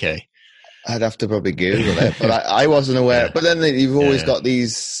the UK. I'd have to probably Google it, but I wasn't aware. Yeah. But then you've always got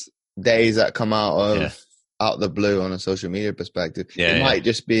these days that come out of the blue on a social media perspective. It might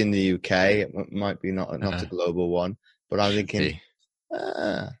just be in the UK. It might be not a global one. But I'm thinking,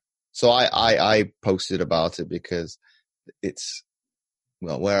 so I posted about it because it's,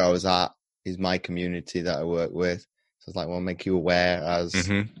 where I was at is my community that I work with. So it's like, make you aware as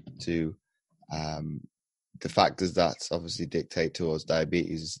to the factors that obviously dictate towards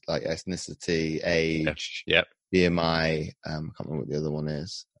diabetes, like ethnicity, age, BMI. I can't remember what the other one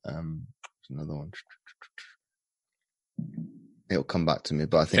is. Another one. It'll come back to me,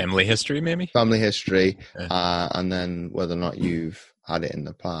 but I think family history, and then whether or not you've had it in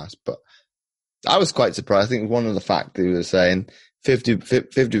the past. But I was quite surprised. I think one of the factors he was saying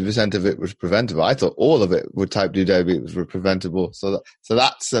 50% of it was preventable. I thought all of it with type 2 diabetes were preventable. So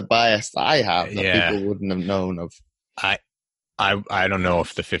that's a bias that I have that people wouldn't have known of. I don't know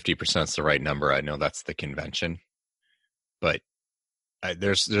if the 50% is the right number. I know that's the convention, but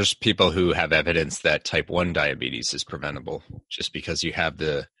there's people who have evidence that type 1 diabetes is preventable. Just because you have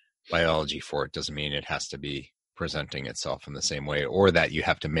the biology for it doesn't mean it has to be presenting itself in the same way, or that you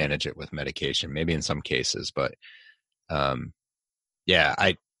have to manage it with medication, maybe in some cases. But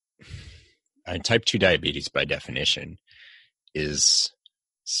type 2 diabetes by definition it's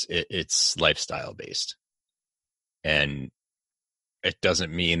lifestyle based, and it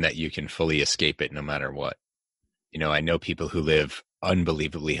doesn't mean that you can fully escape it no matter what. I know people who live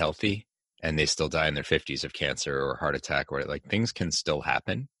unbelievably healthy and they still die in their 50s of cancer or heart attack, or like things can still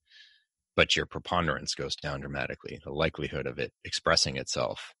happen, but your preponderance goes down dramatically. The likelihood of it expressing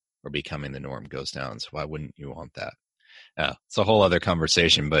itself or becoming the norm goes down. So why wouldn't you want that? It's a whole other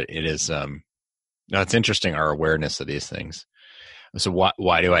conversation, but it is, Now, it's interesting, our awareness of these things. So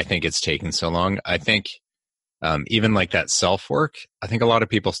why do I think it's taken so long? I think even like that self work, I think a lot of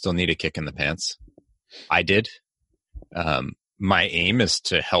people still need a kick in the pants. I did. My aim is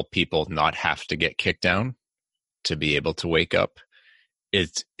to help people not have to get kicked down to be able to wake up.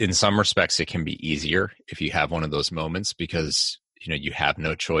 It's, in some respects, it can be easier if you have one of those moments because, you have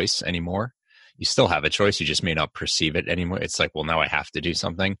no choice anymore. You still have a choice. You just may not perceive it anymore. It's like, well, now I have to do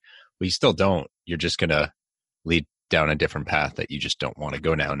something. Well, you still don't. You're just going to lead down a different path that you just don't want to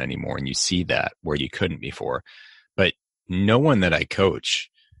go down anymore. And you see that where you couldn't before. But no one that I coach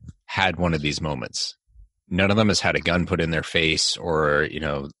had one of these moments. None of them has had a gun put in their face or,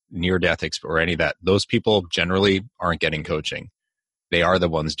 near death or any of that. Those people generally aren't getting coaching. They are the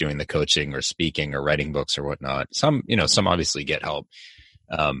ones doing the coaching or speaking or writing books or whatnot. Some obviously get help.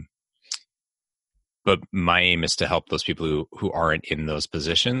 But my aim is to help those people who aren't in those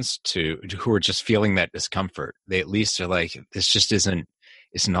positions who are just feeling that discomfort. They at least are like, this just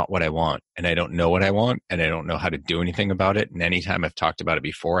it's not what I want. And I don't know what I want and I don't know how to do anything about it. And anytime I've talked about it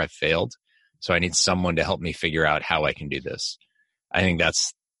before, I've failed. So I need someone to help me figure out how I can do this. I think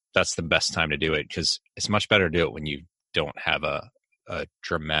that's the best time to do it because it's much better to do it when you don't have a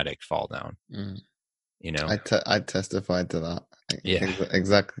dramatic fall down. I testified to that. Yeah,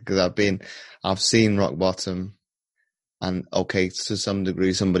 exactly. Because I've seen rock bottom, and okay, to some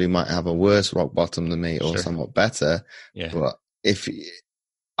degree, somebody might have a worse rock bottom than me, or somewhat better. Yeah. But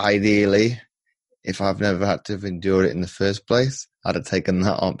ideally, if I've never had to endure it in the first place, I'd have taken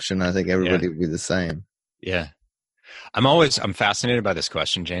that option. I think everybody would be the same. Yeah, I'm fascinated by this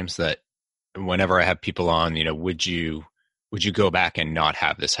question, James. That whenever I have people on, would you go back and not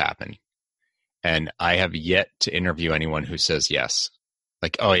have this happen? And I have yet to interview anyone who says yes.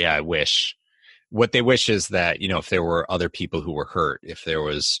 Like, oh yeah, I wish. What they wish is that, if there were other people who were hurt, if there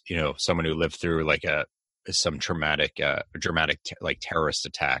was, someone who lived through like some dramatic like terrorist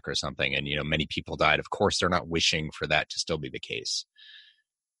attack or something, and, many people died. Of course, they're not wishing for that to still be the case.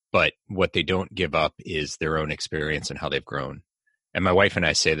 But what they don't give up is their own experience and how they've grown. And my wife and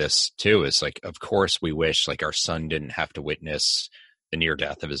I say this too, is like, of course we wish like our son didn't have to witness the near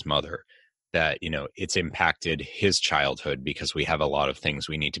death of his mother. That, it's impacted his childhood because we have a lot of things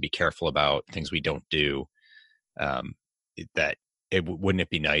we need to be careful about, things we don't do. Wouldn't it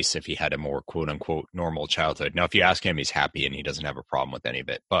be nice if he had a more quote unquote normal childhood? Now, if you ask him, he's happy and he doesn't have a problem with any of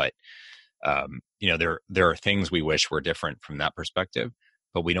it. But, there are things we wish were different from that perspective,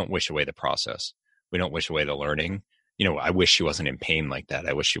 but we don't wish away the process. We don't wish away the learning. I wish she wasn't in pain like that.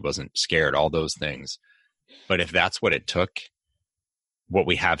 I wish she wasn't scared, all those things. But if that's what it took, what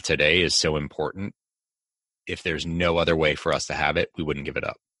we have today is so important. If there's no other way for us to have it, we wouldn't give it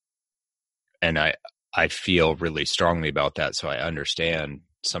up. And I feel really strongly about that. So I understand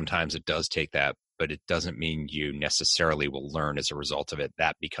sometimes it does take that, but it doesn't mean you necessarily will learn as a result of it.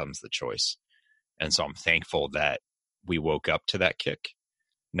 That becomes the choice. And so I'm thankful that we woke up to that kick.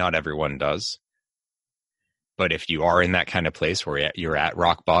 Not everyone does. But if you are in that kind of place where you're at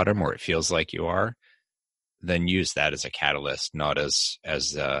rock bottom, or it feels like you are, then use that as a catalyst, not as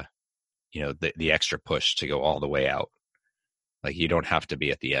the extra push to go all the way out. Like, you don't have to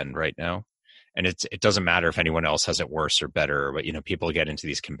be at the end right now. And it doesn't matter if anyone else has it worse or better, but people get into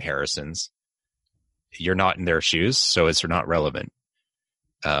these comparisons. You're not in their shoes, so it's not relevant.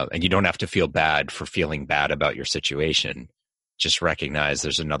 And you don't have to feel bad for feeling bad about your situation. Just recognize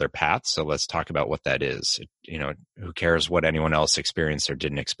there's another path. So let's talk about what that is. Who cares what anyone else experienced or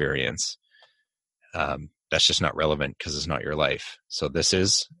didn't experience? That's just not relevant because it's not your life. So this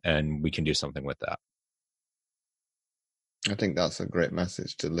is, and we can do something with that. I think that's a great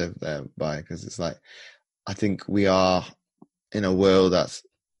message to live there by, because it's like, I think we are in a world that's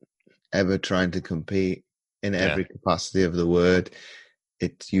ever trying to compete in every capacity of the word.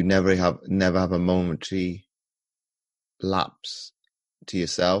 You never have a momentary lapse to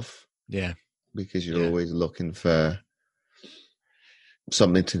yourself. Yeah. Because you're always looking for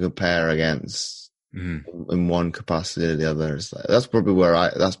something to compare against. In one capacity or the other. It's like, that's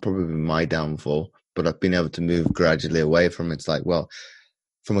probably my downfall, but I've been able to move gradually away from it. It's like, well,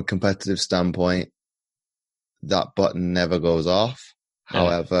 from a competitive standpoint, that button never goes off.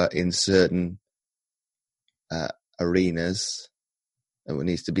 However, in certain arenas, it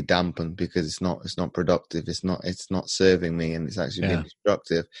needs to be dampened because it's not productive. It's not serving me, and it's actually being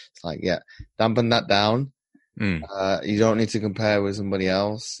destructive. It's like, dampen that down. You don't need to compare with somebody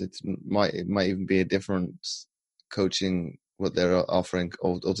else. It might even be a different coaching what they're offering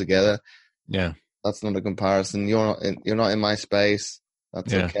altogether. Yeah, that's not a comparison. You're not in my space.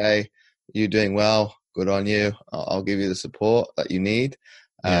 That's okay. You're doing well. Good on you. I'll give you the support that you need.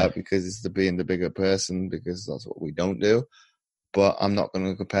 because it's being the bigger person, because that's what we don't do. But I'm not going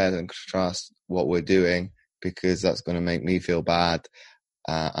to compare and contrast what we're doing, because that's going to make me feel bad,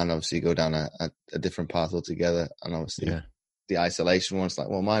 and obviously go down a different path altogether. And obviously the isolation one's like,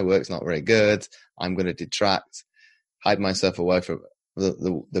 well, my work's not very good. I'm going to detract, hide myself away from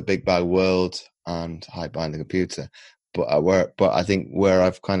the big bad world and hide behind the computer. But I think where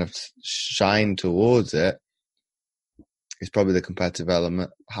I've kind of shined towards it is probably the competitive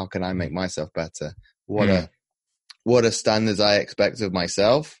element. How can I make myself better? What are standards I expect of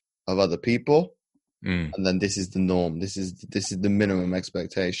myself, of other people? And then this is the norm. This is the minimum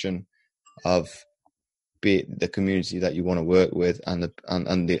expectation of, be it the community that you want to work with, and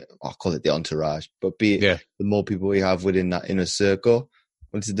the I'll call it the entourage, but be it the more people you have within that inner circle.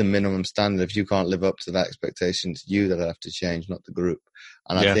 This is the minimum standard. If you can't live up to that expectation, it's you that have to change, not the group.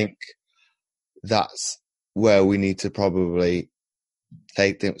 And I think that's where we need to probably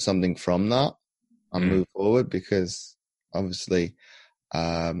take something from that and move forward, because obviously,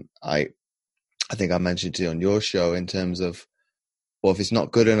 I think I mentioned to you on your show in terms of, well, if it's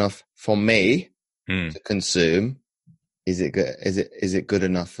not good enough for me to consume, is it good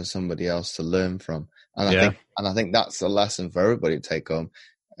enough for somebody else to learn from? And I think that's a lesson for everybody to take home,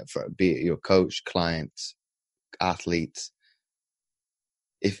 be it your coach, clients, athletes.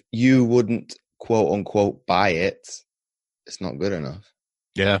 If you wouldn't quote unquote buy it, it's not good enough.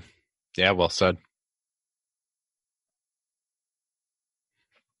 Yeah. Yeah. Well said.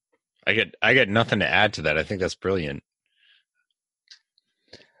 I get nothing to add to that. I think that's brilliant.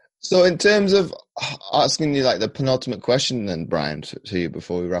 So in terms of asking you like the penultimate question then, Bryan, to you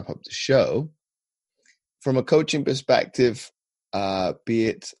before we wrap up the show, from a coaching perspective, be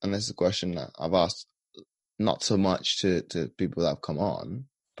it, and this is a question that I've asked not so much to people that have come on,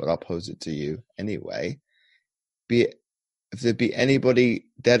 but I'll pose it to you anyway. Be it, if there'd be anybody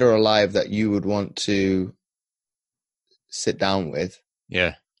dead or alive that you would want to sit down with,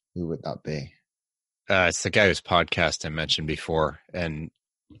 who would that be? It's the guy whose podcast I mentioned before, and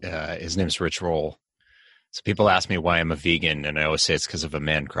his name's Rich Roll. So people ask me why I'm a vegan, and I always say it's because of a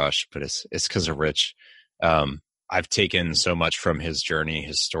man crush, but it's because of Rich. I've taken so much from his journey,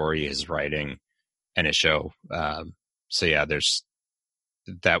 his story, his writing, and his show. So yeah, there's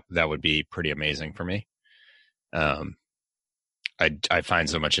that would be pretty amazing for me. I find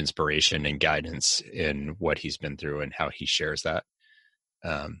so much inspiration and guidance in what he's been through and how he shares that.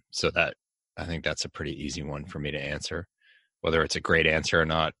 So that, I think that's a pretty easy one for me to answer. Whether it's a great answer or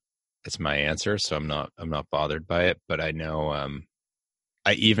not, it's my answer. So I'm not bothered by it, but I know,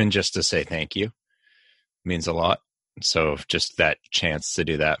 I even just to say thank you means a lot. So just that chance to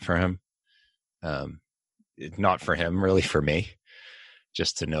do that for him, not for him, really for me,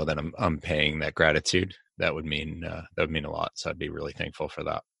 just to know that I'm paying that gratitude, that would mean a lot. So I'd be really thankful for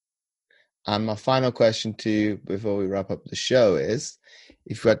that. And my final question to you before we wrap up the show is,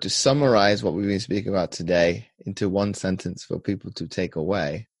 if you had to summarize what we've been speaking about today into one sentence for people to take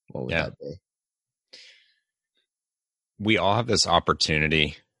away, what would that be? We all have this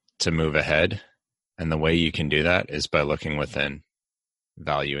opportunity to move ahead. And the way you can do that is by looking within,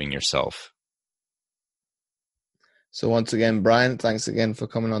 valuing yourself. So once again, Bryan, thanks again for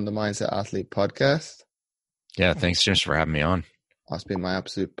coming on the Mindset Athlete podcast. Yeah, thanks, James, for having me on. It's been my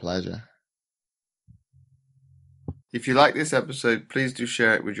absolute pleasure. If you like this episode, please do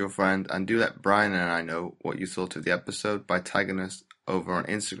share it with your friend, and do let Bryan and I know what you thought of the episode by tagging us over on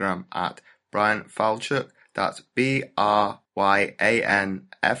Instagram at Bryan Falchuk. That's BryanFalchuk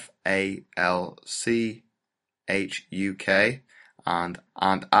and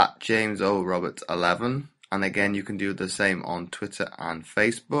at James O. Roberts 11. And again, you can do the same on Twitter and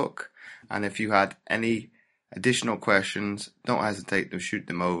Facebook. And if you had any additional questions, don't hesitate to shoot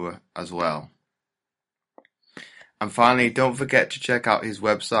them over as well. And finally, don't forget to check out his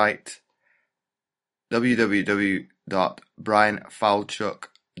website,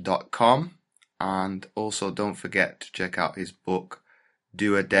 www.bryanfalchuk.com. And also don't forget to check out his book,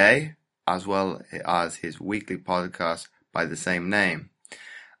 Do a Day, as well as his weekly podcast by the same name.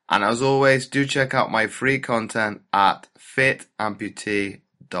 And as always, do check out my free content at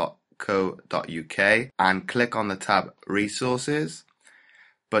fitamputee.co.uk and click on the tab Resources.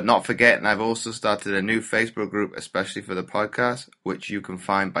 But not forgetting, I've also started a new Facebook group, especially for the podcast, which you can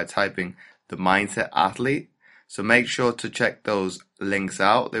find by typing The Mindset Athlete. So make sure to check those links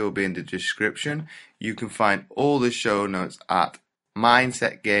out. They will be in the description. You can find all the show notes at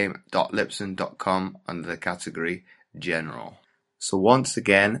mindsetgame.lipson.com under the category General. So once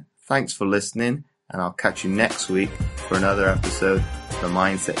again, thanks for listening, and I'll catch you next week for another episode of the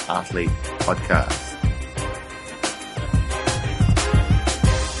Mindset Athlete podcast.